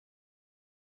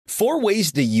4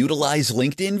 ways to utilize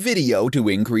LinkedIn video to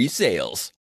increase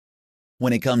sales.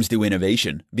 When it comes to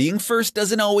innovation, being first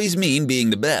doesn't always mean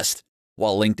being the best.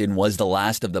 While LinkedIn was the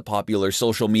last of the popular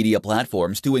social media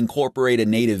platforms to incorporate a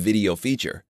native video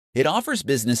feature, it offers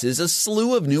businesses a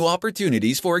slew of new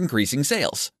opportunities for increasing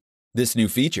sales. This new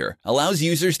feature allows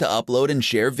users to upload and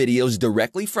share videos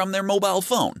directly from their mobile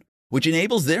phone, which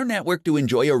enables their network to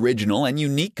enjoy original and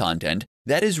unique content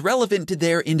that is relevant to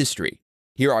their industry.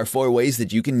 Here are 4 ways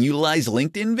that you can utilize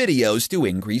LinkedIn videos to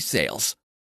increase sales.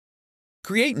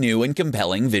 Create new and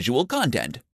compelling visual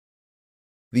content.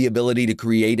 The ability to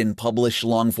create and publish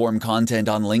long-form content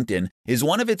on LinkedIn is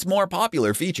one of its more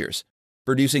popular features.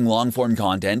 Producing long-form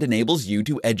content enables you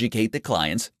to educate the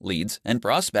clients, leads, and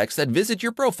prospects that visit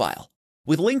your profile.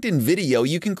 With LinkedIn Video,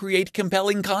 you can create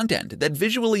compelling content that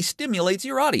visually stimulates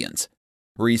your audience.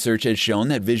 Research has shown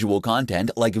that visual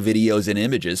content, like videos and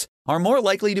images, are more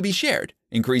likely to be shared,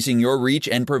 increasing your reach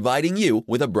and providing you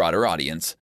with a broader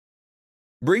audience.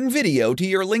 Bring video to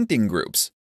your LinkedIn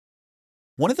groups.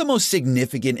 One of the most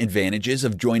significant advantages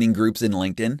of joining groups in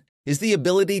LinkedIn is the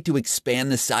ability to expand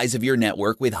the size of your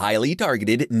network with highly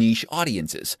targeted niche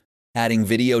audiences. Adding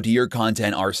video to your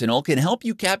content arsenal can help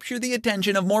you capture the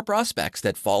attention of more prospects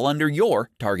that fall under your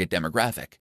target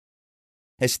demographic.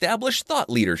 Establish thought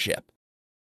leadership.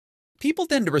 People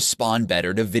tend to respond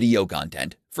better to video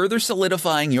content, further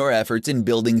solidifying your efforts in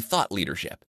building thought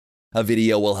leadership. A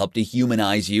video will help to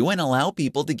humanize you and allow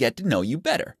people to get to know you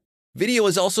better. Video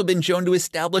has also been shown to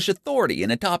establish authority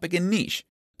in a topic and niche.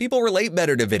 People relate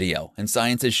better to video, and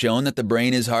science has shown that the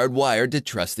brain is hardwired to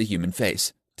trust the human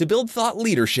face. To build thought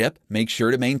leadership, make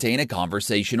sure to maintain a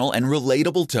conversational and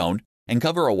relatable tone and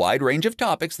cover a wide range of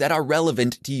topics that are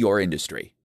relevant to your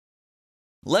industry.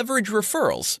 Leverage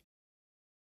referrals.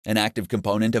 An active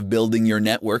component of building your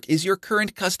network is your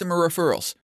current customer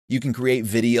referrals. You can create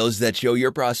videos that show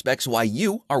your prospects why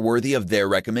you are worthy of their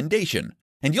recommendation,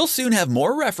 and you'll soon have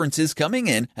more references coming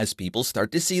in as people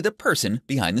start to see the person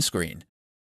behind the screen.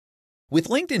 With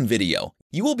LinkedIn Video,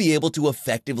 you will be able to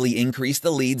effectively increase the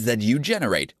leads that you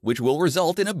generate, which will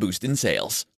result in a boost in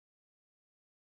sales.